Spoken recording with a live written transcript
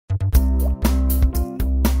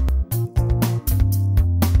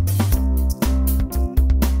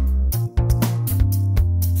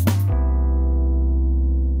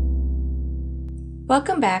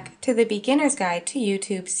Welcome back to the Beginner's Guide to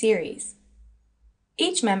YouTube series.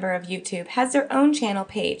 Each member of YouTube has their own channel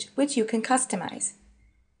page, which you can customize.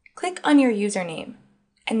 Click on your username,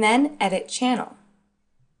 and then Edit Channel.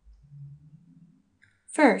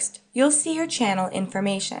 First, you'll see your channel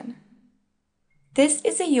information. This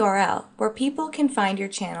is a URL where people can find your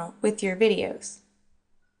channel with your videos.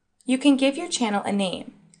 You can give your channel a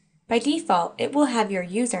name. By default, it will have your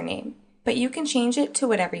username, but you can change it to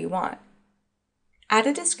whatever you want. Add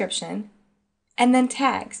a description, and then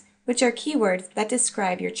tags, which are keywords that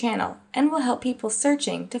describe your channel and will help people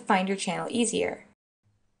searching to find your channel easier.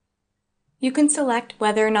 You can select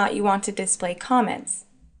whether or not you want to display comments,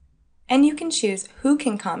 and you can choose who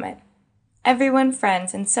can comment, everyone,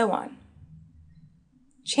 friends, and so on.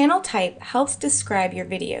 Channel type helps describe your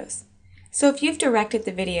videos. So if you've directed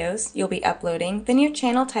the videos you'll be uploading, then your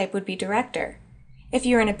channel type would be director. If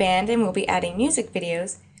you're in a band and will be adding music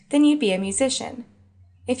videos, then you'd be a musician.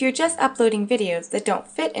 If you're just uploading videos that don't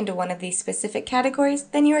fit into one of these specific categories,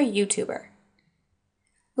 then you're a YouTuber.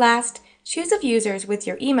 Last, choose if users with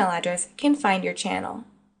your email address can find your channel.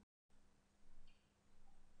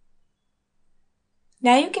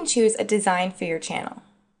 Now you can choose a design for your channel.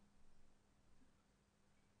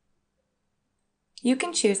 You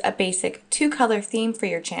can choose a basic 2-color theme for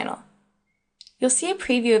your channel. You'll see a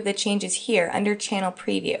preview of the changes here under Channel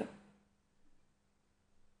Preview.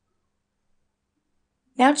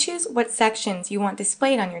 Now choose what sections you want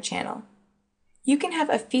displayed on your channel. You can have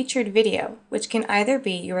a featured video, which can either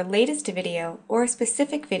be your latest video or a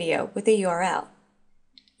specific video with a URL.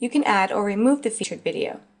 You can add or remove the featured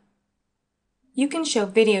video. You can show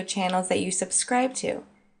video channels that you subscribe to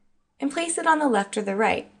and place it on the left or the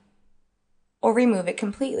right, or remove it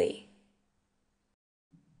completely.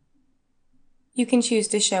 You can choose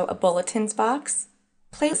to show a bulletins box,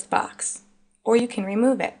 playlist box, or you can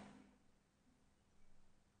remove it.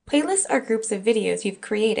 Playlists are groups of videos you've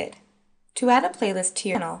created. To add a playlist to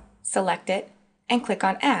your channel, select it and click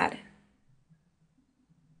on Add.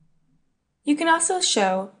 You can also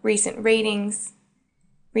show recent ratings,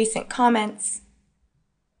 recent comments,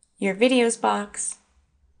 your videos box,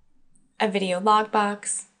 a video log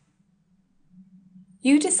box.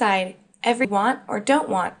 You decide every want or don't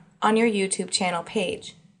want on your YouTube channel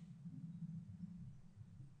page.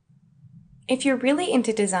 If you're really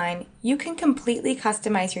into design, you can completely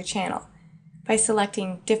customize your channel by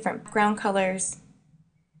selecting different background colors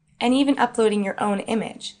and even uploading your own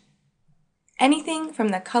image. Anything from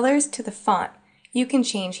the colors to the font you can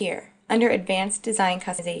change here under Advanced Design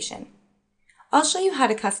Customization. I'll show you how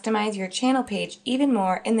to customize your channel page even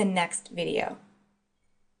more in the next video.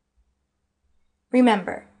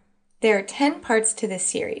 Remember, there are 10 parts to this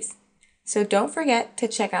series, so don't forget to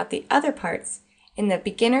check out the other parts in the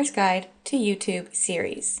Beginner's Guide to YouTube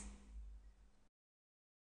series.